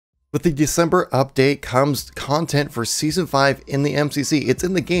With the December update comes content for Season 5 in the MCC. It's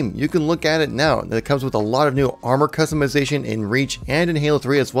in the game. You can look at it now. It comes with a lot of new armor customization in Reach and in Halo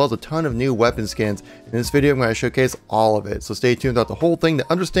 3, as well as a ton of new weapon skins. In this video, I'm going to showcase all of it. So stay tuned throughout the whole thing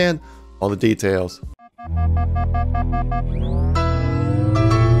to understand all the details.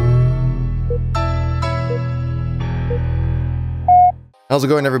 How's it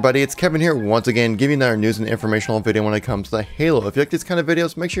going, everybody? It's Kevin here once again, giving you another news and informational video when it comes to Halo. If you like these kind of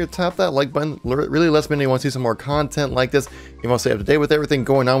videos, make sure you tap that like button. It really lets me know you want to see some more content like this. If you want to stay up to date with everything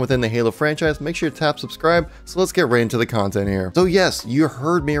going on within the Halo franchise, make sure you tap subscribe. So let's get right into the content here. So yes, you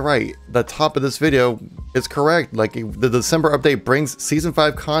heard me right. The top of this video is correct. Like, the December update brings Season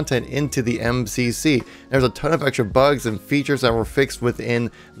 5 content into the MCC. There's a ton of extra bugs and features that were fixed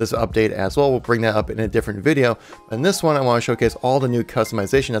within this update as well. We'll bring that up in a different video. In this one, I want to showcase all the new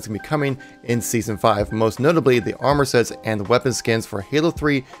customization that's going to be coming in Season 5, most notably the armor sets and weapon skins for Halo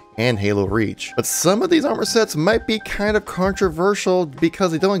 3 and Halo Reach. But some of these armor sets might be kind of controversial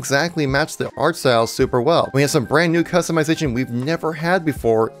because they don't exactly match the art style super well. We have some brand new customization we've never had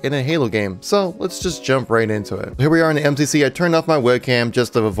before in a Halo game, so let's just jump right into it. Here we are in the MCC. I turned off my webcam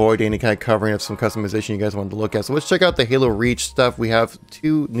just to avoid any kind of covering of some customization you guys wanted to look at. So let's check out the Halo Reach stuff. We have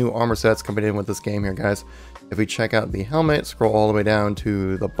two new armor sets coming in with this game here, guys. If we check out the helmet, scroll all the way down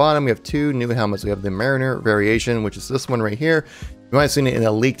to the bottom, we have two new helmets. We have the Mariner variation, which is this one right here. You might have seen it in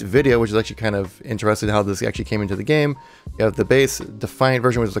a leaked video, which is actually kind of interesting how this actually came into the game. You have the base Defiant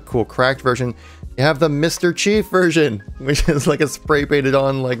version, which is a cool cracked version. You have the Mr. Chief version, which is like a spray painted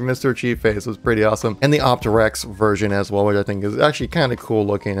on like Mr. Chief face. It was pretty awesome. And the Optirex version as well, which I think is actually kind of cool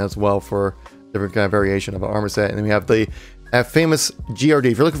looking as well for different kind of variation of an armor set. And then we have the famous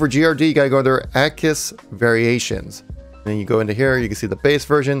GRD. If you're looking for GRD, you gotta go to ACUS variations. And then you go into here, you can see the base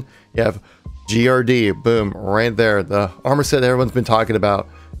version. You have GRD, boom, right there. The armor set everyone's been talking about.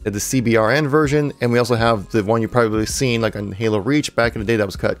 The CBRN version, and we also have the one you've probably seen like on Halo Reach back in the day that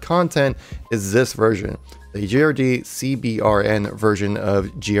was cut content, is this version. The GRD CBRN version of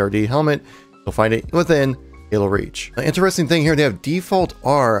GRD helmet. You'll find it within Halo Reach. An interesting thing here, they have default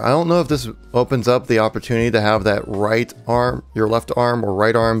R. I don't know if this opens up the opportunity to have that right arm, your left arm or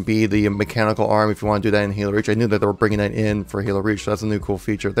right arm be the mechanical arm if you want to do that in Halo Reach. I knew that they were bringing that in for Halo Reach, so that's a new cool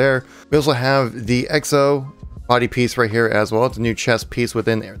feature there. We also have the EXO body piece right here as well. It's a new chest piece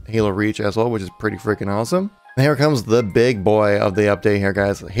within Halo Reach as well, which is pretty freaking awesome. And here comes the big boy of the update here,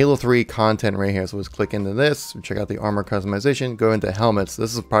 guys. Halo 3 content right here. So let's click into this, check out the armor customization, go into helmets.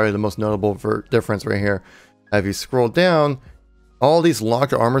 This is probably the most notable difference right here. If you scroll down, all these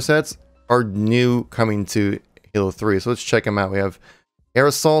locked armor sets are new coming to Halo 3. So let's check them out. We have Air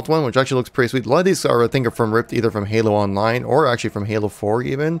Assault one, which actually looks pretty sweet. A lot of these are, I think, are from ripped either from Halo Online or actually from Halo 4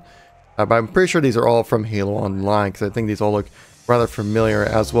 even. But I'm pretty sure these are all from Halo Online because I think these all look rather familiar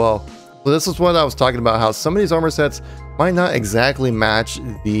as well. So this is what I was talking about, how some of these armor sets might not exactly match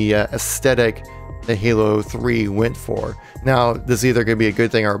the aesthetic that Halo 3 went for. Now, this is either going to be a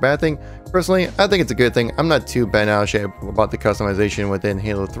good thing or a bad thing. Personally, I think it's a good thing. I'm not too bent out of shape about the customization within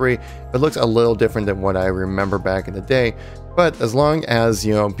Halo 3. It looks a little different than what I remember back in the day. But as long as,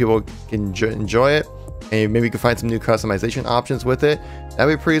 you know, people can enjoy it, and maybe you can find some new customization options with it,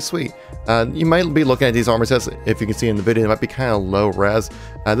 that'd be pretty sweet. You might be looking at these armor sets, if you can see in the video, it might be kind of low res.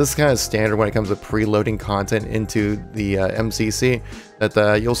 This is kind of standard when it comes to preloading content into the MCC,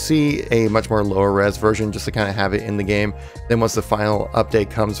 that you'll see a much more lower res version just to kind of have it in the game. Then once the final update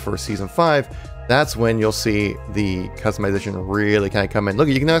comes for Season 5, that's when you'll see the customization really kind of come in. Look,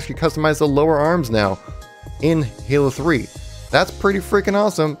 you can actually customize the lower arms now in Halo 3. That's pretty freaking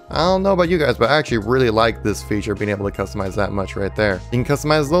awesome. I don't know about you guys, but I actually really like this feature, being able to customize that much right there. You can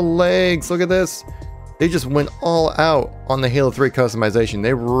customize the legs. Look at this. They just went all out on the Halo 3 customization.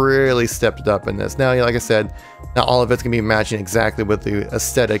 They really stepped it up in this. Now, like I said, not all of it's going to be matching exactly with the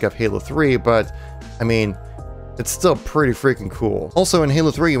aesthetic of Halo 3, but I mean, it's still pretty freaking cool. Also in Halo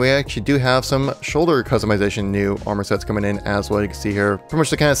 3, we actually do have some shoulder customization new armor sets coming in as well. You can see here pretty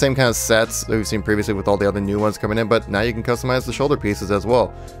much the same kind of sets that we've seen previously with all the other new ones coming in, but now you can customize the shoulder pieces as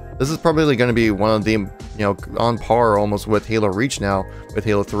well. This is probably going to be one of the, you know, on par almost with Halo Reach now, with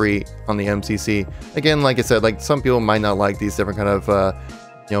Halo 3 on the MCC. Again, like I said, like some people might not like these different kind of,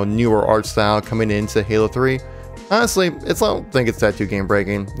 you know, newer art style coming into Halo 3. Honestly, I don't think it's that too game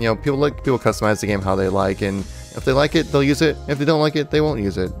breaking. You know, people customize the game how they like, and if they like it, they'll use it. If they don't like it, they won't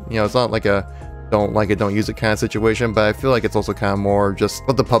use it. You know, it's not like a don't like it, don't use it kind of situation, but I feel like it's also kind of more just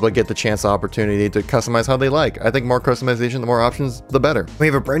let the public get the chance, the opportunity to customize how they like. I think more customization, the more options, the better. We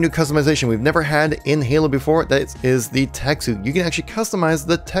have a brand new customization we've never had in Halo before. That is the tech suit. You can actually customize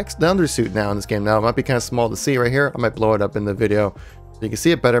the tech's undersuit now in this game. Now, it might be kind of small to see right here. I might blow it up in the video. you can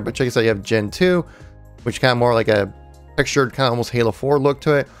see it better. But check this out, you have Gen 2, which kind of more like a textured kind of almost Halo 4 look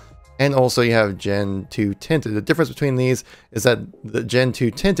to it. And also you have Gen 2 Tinted. The difference between these is that the Gen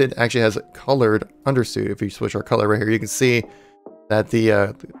 2 Tinted actually has colored undersuit. If you switch our color right here, you can see that the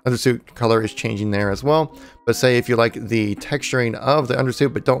undersuit color is changing there as well. But say if you like the texturing of the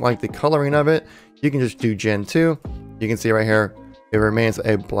undersuit but don't like the coloring of it, you can just do Gen 2. You can see right here, it remains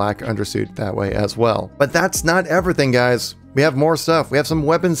a black undersuit that way as well. But that's not everything, guys. We have more stuff. We have some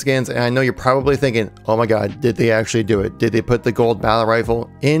weapon skins, and I know you're probably thinking, oh my god, did they actually do it? Did they put the gold battle rifle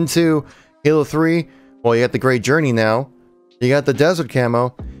into Halo 3? Well, you got the Great Journey now, you got the desert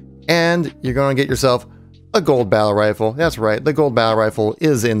camo, and you're going to get yourself a gold battle rifle. That's right, the gold battle rifle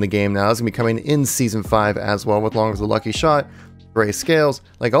is in the game now. It's going to be coming in Season 5 as well, with along with the Lucky Shot, gray scales.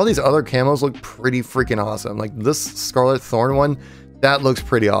 Like, all these other camos look pretty freaking awesome. Like, this Scarlet Thorn one, that looks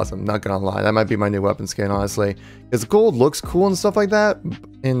pretty awesome, not gonna lie. That might be my new weapon skin, honestly. Because gold looks cool and stuff like that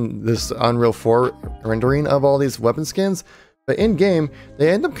in this Unreal 4 rendering of all these weapon skins. But in-game, they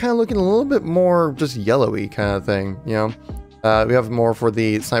end up kind of looking a little bit more just yellowy kind of thing, you know? We have more for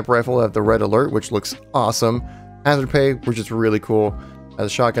the sniper rifle. We have the Red Alert, which looks awesome. Hazard Pay, which is really cool. The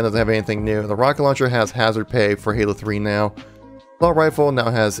shotgun doesn't have anything new. The rocket launcher has Hazard Pay for Halo 3 now. Assault rifle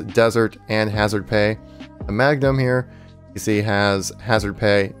now has Desert and Hazard Pay. The Magnum here, you see, has Hazard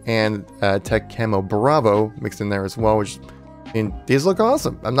Pay and Tech Camo Bravo mixed in there as well, which, I mean, these look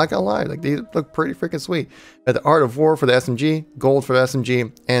awesome. I'm not gonna lie, like, these look pretty freaking sweet. The Art of War for the SMG, Gold for the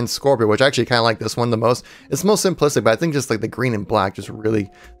SMG, and Scorpio, which I actually kind of like this one the most. It's most simplistic, but I think just like the green and black just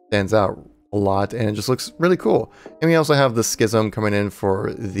really stands out a lot, and it just looks really cool. And we also have the Schism coming in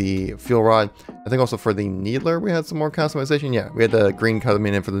for the Fuel Rod. I think also for the Needler we had some more customization. Yeah, we had the green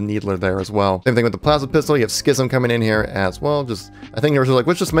coming in for the Needler there as well. Same thing with the Plasma Pistol. You have Schism coming in here as well. Just, I think they were just like,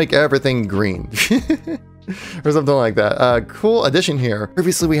 let's just make everything green. Or something like that. Cool addition here.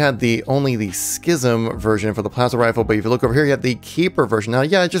 Previously we had only the Schism version for the Plasma Rifle, but if you look over here, you have the Keeper version. Now,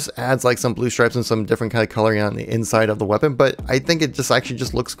 yeah, it just adds like some blue stripes and some different kind of coloring on the inside of the weapon, but I think it just actually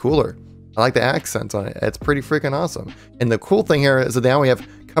just looks cooler. I like the accents on it. It's pretty freaking awesome. And the cool thing here is that now we have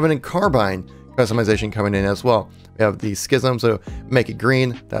Covenant Carbine customization coming in as well. We have the Schism, so make it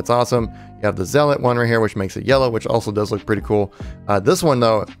green. That's awesome. You have the Zealot one right here, which makes it yellow, which also does look pretty cool. This one,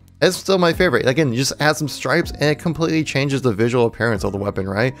 though, it's still my favorite. Again, you just add some stripes and it completely changes the visual appearance of the weapon,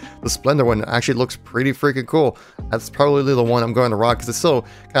 right? The Splendor one actually looks pretty freaking cool. That's probably the one I'm going to rock because it still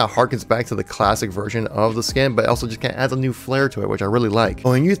kind of harkens back to the classic version of the skin, but also just kind of adds a new flair to it, which I really like.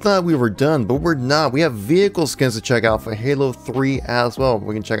 Oh, and you thought we were done, but we're not. We have vehicle skins to check out for Halo 3 as well.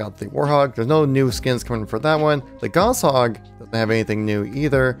 We can check out the Warhog. There's no new skins coming for that one. The Goshawk doesn't have anything new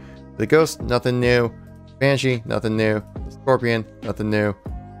either. The Ghost, nothing new. Banshee, nothing new. The Scorpion, nothing new.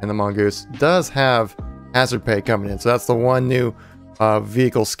 And the Mongoose does have Hazard Pay coming in. So that's the one new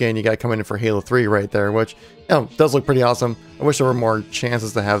vehicle skin you got coming in for Halo 3 right there, which, you know, does look pretty awesome. I wish there were more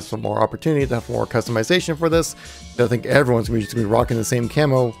chances to have some more opportunity to have more customization for this. I think everyone's going to be rocking the same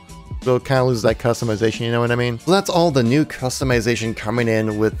camo. We'll kind of lose that customization, you know what I mean? So that's all the new customization coming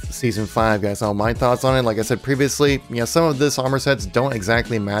in with Season 5, guys. Now, my thoughts on it, like I said previously, yeah, some of this armor sets don't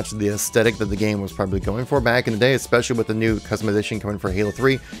exactly match the aesthetic that the game was probably going for back in the day, especially with the new customization coming for Halo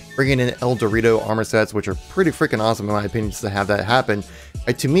 3, bringing in El Dorito armor sets, which are pretty freaking awesome in my opinion, just to have that happen.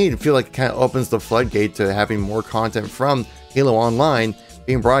 To me, I feel like it kind of opens the floodgate to having more content from Halo Online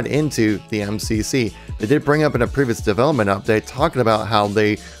being brought into the MCC. They did bring up in a previous development update talking about how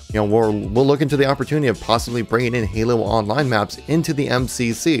they, you know, will look into the opportunity of possibly bringing in Halo Online maps into the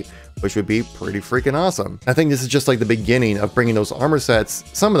MCC, which would be pretty freaking awesome. I think this is just like the beginning of bringing those armor sets.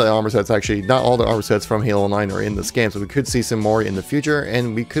 Some of the armor sets, actually, not all the armor sets from Halo Online are in this game, so we could see some more in the future,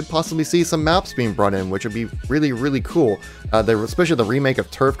 and we could possibly see some maps being brought in, which would be really, really cool. Especially the remake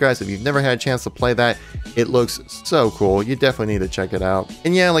of Turf, guys. If you've never had a chance to play that, it looks so cool. You definitely need to check it out.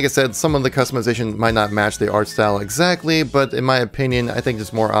 And yeah, like I said, some of the customization might not match the art style exactly, but in my opinion, I think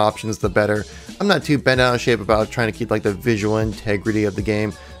just more options, the better. I'm not too bent out of shape about trying to keep like the visual integrity of the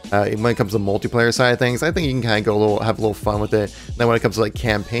game. When it comes to the multiplayer side of things, I think you can kind of go have a little fun with it. Then when it comes to like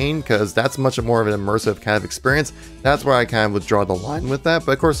campaign, because that's much more of an immersive kind of experience, that's where I kind of would draw the line with that.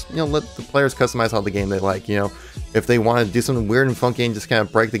 But of course, you know, let the players customize how the game they like. You know, if they want to do something weird and funky and just kind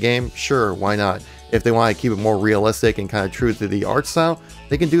of break the game, sure, why not? If they want to keep it more realistic and kind of true to the art style,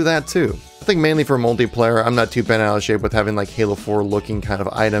 they can do that too. I think mainly for multiplayer, I'm not too bent out of shape with having like Halo 4 looking kind of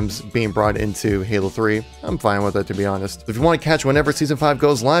items being brought into Halo 3. I'm fine with it, to be honest. If you want to catch whenever Season 5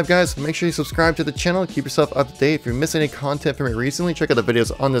 goes live, guys, make sure you subscribe to the channel. Keep yourself up to date. If you missed any content from me recently, check out the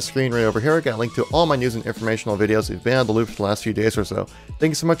videos on the screen right over here. I got a link to all my news and informational videos if you've been out of the loop for the last few days or so. Thank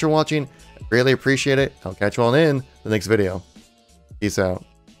you so much for watching. I really appreciate it. I'll catch you all in the next video. Peace out.